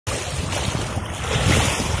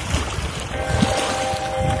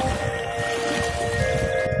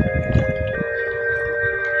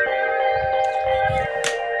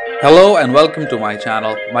Hello and welcome to my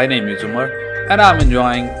channel. My name is Umar and I'm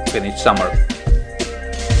enjoying Finnish summer.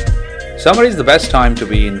 Summer is the best time to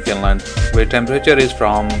be in Finland, where temperature is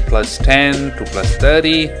from +10 to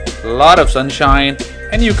 +30, a lot of sunshine,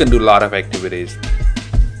 and you can do a lot of activities.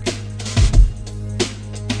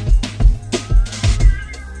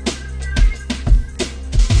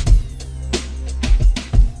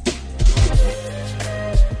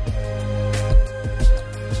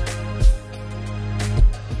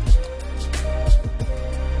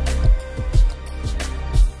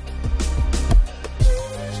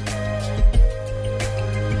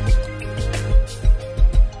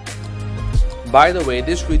 By the way,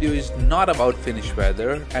 this video is not about Finnish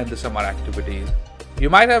weather and the summer activities. You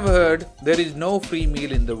might have heard there is no free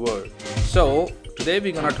meal in the world. So today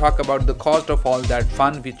we're gonna talk about the cost of all that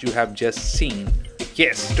fun which you have just seen.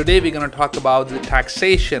 Yes, today we're gonna talk about the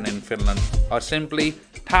taxation in Finland, or simply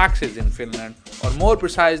taxes in Finland, or more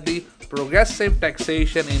precisely, progressive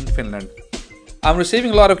taxation in Finland. I'm receiving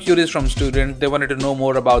a lot of queries from students. They wanted to know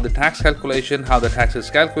more about the tax calculation, how the tax is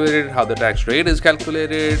calculated, how the tax rate is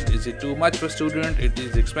calculated, is it too much for student, it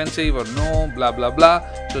is expensive or no, blah blah blah.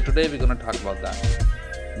 So today we're going to talk about that.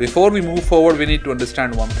 Before we move forward, we need to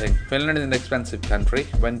understand one thing. Finland is an expensive country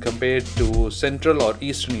when compared to Central or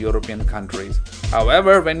Eastern European countries.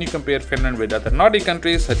 However, when you compare Finland with other Nordic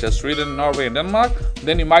countries such as Sweden, Norway and Denmark,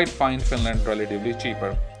 then you might find Finland relatively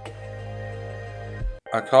cheaper.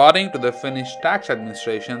 According to the Finnish Tax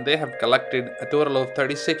Administration, they have collected a total of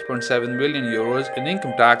 36.7 billion euros in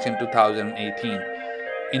income tax in 2018.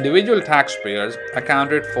 Individual taxpayers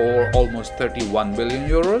accounted for almost 31 billion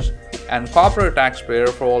euros and corporate taxpayer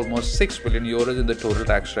for almost 6 billion euros in the total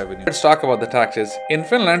tax revenue. Let's talk about the taxes. In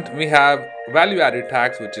Finland, we have value-added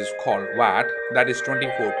tax, which is called VAT, that is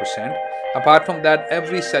 24%. Apart from that,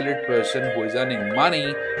 every salaried person who is earning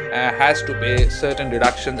money has to pay certain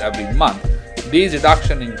deductions every month. These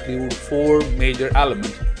deductions include four major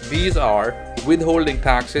elements. These are withholding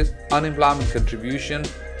taxes, unemployment contribution,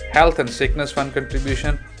 health and sickness fund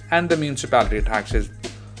contribution, and the municipality taxes.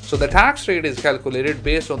 So the tax rate is calculated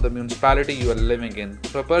based on the municipality you are living in.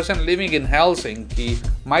 So a person living in Helsinki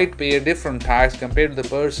might pay a different tax compared to the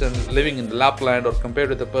person living in Lapland or compared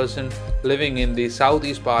to the person living in the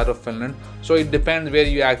southeast part of Finland. So it depends where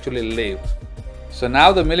you actually live. So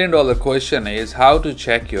now the million-dollar question is how to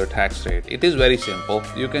check your tax rate. It is very simple.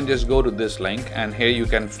 You can just go to this link and here you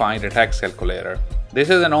can find a tax calculator. This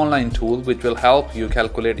is an online tool which will help you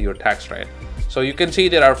calculate your tax rate. So you can see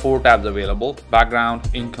there are 4 tabs available: background,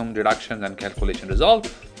 income, deductions and calculation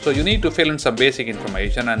result. So you need to fill in some basic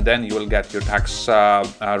information and then you will get your tax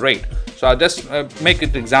rate. So I'll just make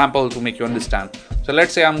an example to make you understand. So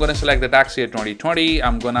let's say I'm going to select the tax year 2020.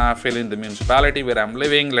 I'm going to fill in the municipality where I'm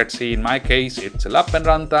living. Let's see, in my case, it's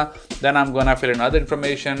Lappeenranta. Then I'm going to fill in other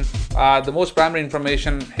information. The most primary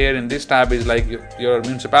information here in this tab is like your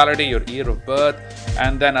municipality, your year of birth,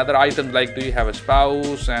 and then other items like do you have a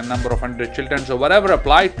spouse and number of 100 children. So whatever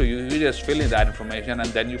applied to you, you just fill in that information and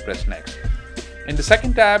then you press next. In the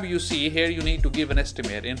second tab, you see here you need to give an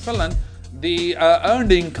estimate. In Finland, the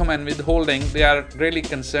earned income and withholding, they are really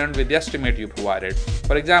concerned with the estimate you provided.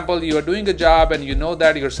 For example, you are doing a job and you know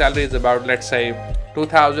that your salary is about, let's say,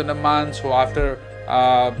 2,000 a month. So after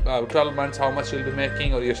 12 months, how much you'll be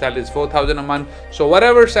making, or your salary is 4,000 a month. So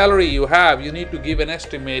whatever salary you have, you need to give an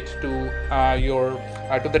estimate to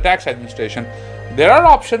to the tax administration. There are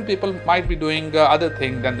options. People might be doing other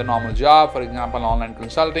things than the normal job, for example, online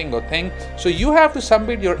consulting or thing. So you have to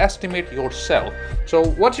submit your estimate yourself. So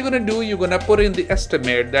what you're going to do, you're going to put in the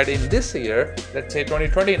estimate that in this year, let's say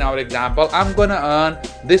 2020 in our example, I'm going to earn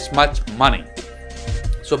this much money.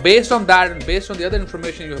 So based on that and based on the other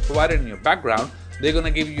information you have provided in your background, they're going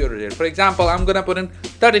to give you your result. For example, I'm going to put in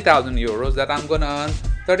 30,000 euros that I'm going to earn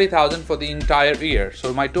 30,000 for the entire year.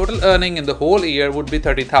 So my total earning in the whole year would be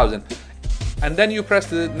 30,000. And then you press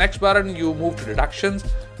the next button, you move to deductions.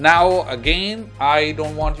 Now again, I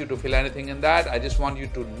don't want you to fill anything in that. I just want you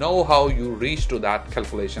to know how you reach to that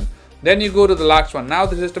calculation. Then you go to the last one. Now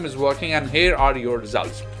the system is working and here are your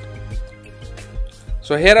results.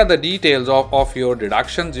 So here are the details of your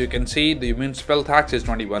deductions. You can see the municipal tax is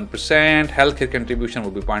 21%, healthcare contribution will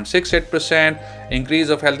be 0.68%, increase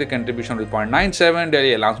of healthcare contribution will be 0.97%,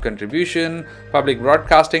 daily allowance contribution, public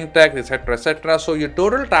broadcasting tax, etc. etc. So your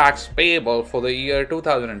total tax payable for the year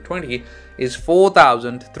 2020 is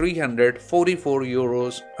 4,344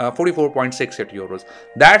 euros, 44.68 euros.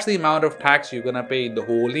 That's the amount of tax you're gonna pay the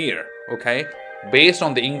whole year, okay? Based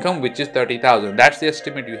on the income, which is 30,000. That's the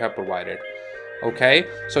estimate you have provided. Okay,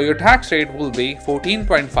 so your tax rate will be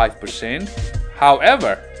 14.5%.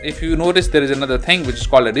 However, if you notice, there is another thing which is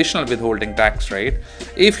called additional withholding tax rate.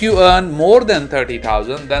 If you earn more than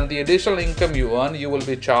 30,000, then the additional income you earn, you will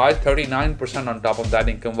be charged 39% on top of that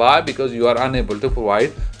income. Why? Because you are unable to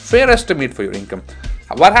provide fair estimate for your income.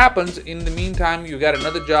 What happens in the meantime, you get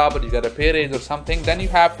another job or you get a pay raise or something, then you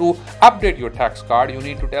have to update your tax card. You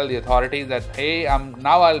need to tell the authorities that, hey,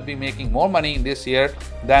 now I'll be making more money in this year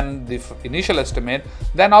than the initial estimate.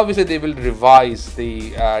 Then obviously they will revise the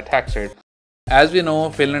tax rate. As we know,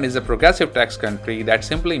 Finland is a progressive tax country. That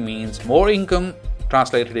simply means more income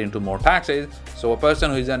translated into more taxes. So a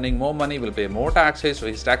person who is earning more money will pay more taxes, so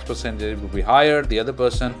his tax percentage will be higher. The other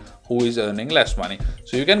person who is earning less money.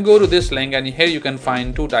 So you can go to this link, and here you can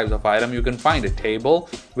find two types of item. You can find a table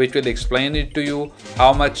which will explain it to you,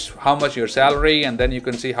 how much your salary, and then you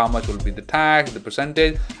can see how much will be the tax, the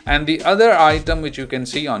percentage. And the other item which you can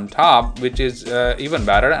see on top, which is even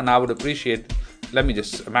better, and I would appreciate, let me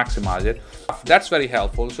just maximize it. That's very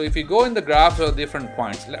helpful. So if you go in the graphs of different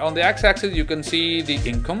points, on the x-axis you can see the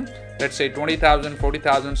income. Let's say 20,000,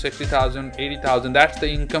 40,000, 60,000, 80,000. That's the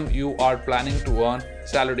income you are planning to earn,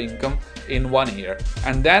 salaried income, in 1 year.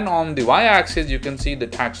 And then on the y-axis you can see the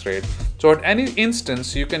tax rate. So at any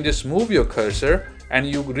instance you can just move your cursor and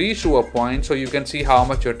you reach to a point, so you can see how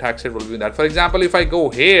much your tax rate will be. That, for example, if I go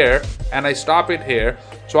here and I stop it here,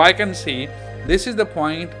 so I can see this is the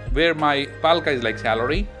point where my palka is like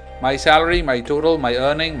salary, my total, my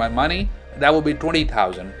earning, my money, that will be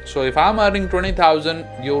 20,000. So if I'm earning 20,000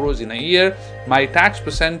 euros in a year, my tax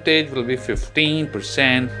percentage will be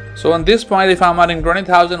 15%. So on this point, if I'm earning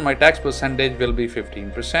 20,000, my tax percentage will be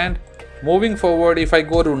 15%. Moving forward, if I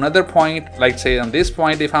go to another point, like say on this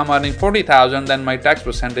point, if I'm earning 40,000, then my tax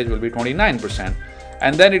percentage will be 29%.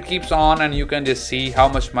 And then it keeps on, and you can just see how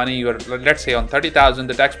much money you are. Let's say on 30,000,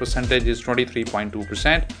 the tax percentage is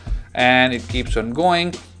 23.2%, and it keeps on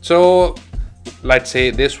going. So let's say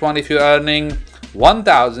this one, if you're earning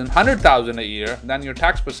 100,000 a year, then your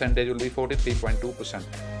tax percentage will be 43.2%.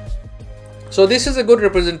 So this is a good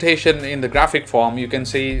representation in the graphic form. You can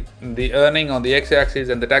see the earning on the x-axis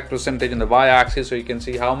and the tax percentage on the y-axis, so you can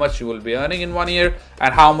see how much you will be earning in 1 year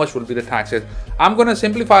and how much will be the taxes. I'm going to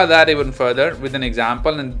simplify that even further with an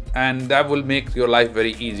example, and that will make your life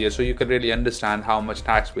very easier, so you can really understand how much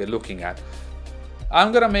tax we're looking at.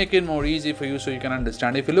 I'm going to make it more easy for you so you can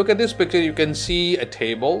understand. If you look at this picture, you can see a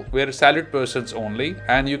table where salaried persons only,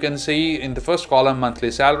 and you can see in the first column monthly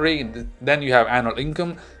salary, then you have annual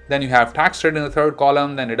income, then you have tax rate in the third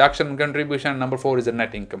column, then deduction and contribution, number 4 is the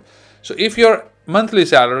net income. So if your monthly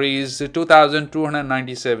salary is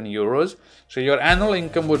 2,297 euros, so your annual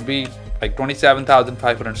income would be like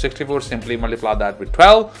 27,564, simply multiply that with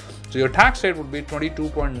 12. So your tax rate would be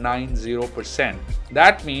 22.90%.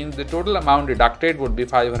 That means the total amount deducted would be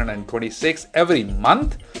 526 every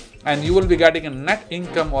month, and you will be getting a net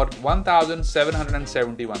income of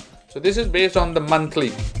 1,771. So this is based on the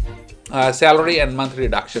monthly salary and monthly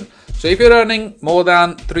deduction. So if you're earning more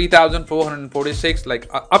than 3,446, like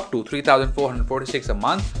up to 3,446 a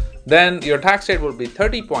month, then your tax rate will be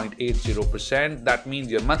 30.80%. That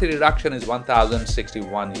means your monthly deduction is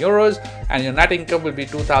 1,061 euros and your net income will be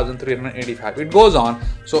 2,385. It goes on.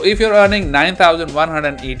 So if you're earning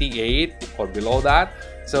 9,188 or below that,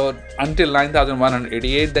 so until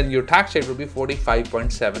 9,188, then your tax rate will be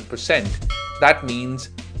 45.7%. That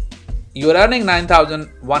means you're earning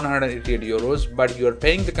 9,188 euros, but you're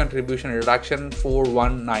paying the contribution deduction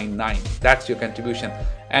 4,199. That's your contribution.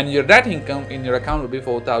 And your net income in your account will be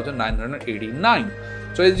 4,989.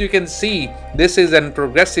 So as you can see, this is a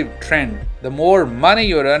progressive trend. The more money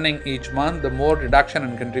you're earning each month, the more deduction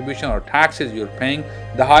and contribution or taxes you're paying,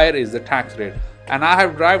 the higher is the tax rate. And I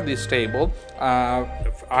have derived this table. From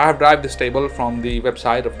the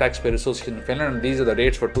website of Taxpayer Association in Finland, and these are the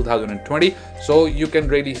rates for 2020. So you can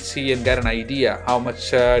really see and get an idea how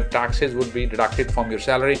much taxes would be deducted from your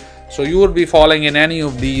salary. So you would be falling in any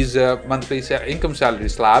of these monthly income salary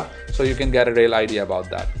slab. So you can get a real idea about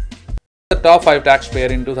that. The top 5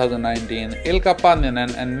 taxpayer in 2019: Ilkka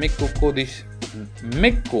Panninen and Mikko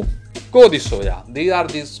Kodisoja. These are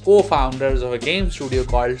the co-founders of a game studio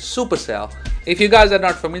called Supercell. If you guys are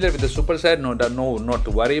not familiar with the Supercell, not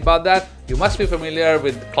to worry about that. You must be familiar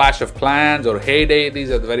with Clash of Clans or Heyday.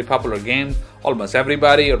 These are the very popular games. Almost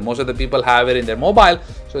everybody or most of the people have it in their mobile.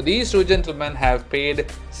 So these two gentlemen have paid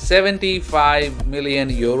 75 million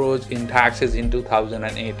euros in taxes in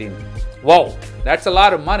 2018. Wow, that's a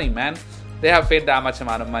lot of money, man. They have paid that much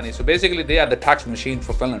amount of money. So basically they are the tax machine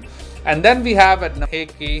for Finland. And then we have at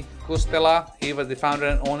Heikki Kustela. He was the founder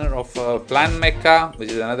and owner of Plan Mecca, which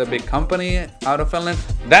is another big company out of Finland.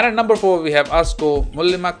 Then at number 4, we have Asko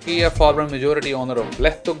Mullimäki, a former majority owner of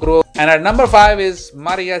Lehto Group. And at number 5 is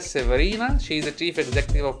Maria Severina. She is the chief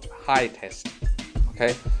executive of High Test.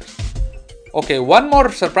 Okay, one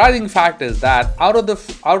more surprising fact is that out of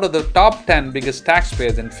the top 10 biggest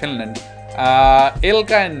taxpayers in Finland,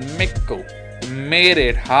 Ilkka and Mikko made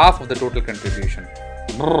it half of the total contribution.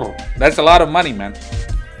 That's a lot of money, man.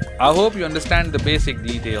 I hope you understand the basic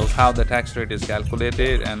details, how the tax rate is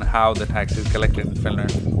calculated and how the tax is collected in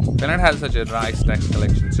Finland. Finland has such a nice tax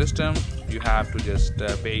collection system. You have to just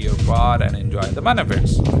pay your part and enjoy the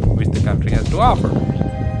benefits which the country has to offer.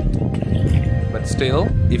 But still,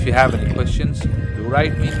 if you have any questions, do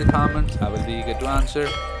write me in the comments. I will be eager to answer.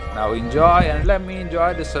 Now enjoy and let me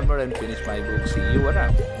enjoy the summer and finish my book. See you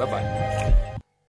around. Bye-bye.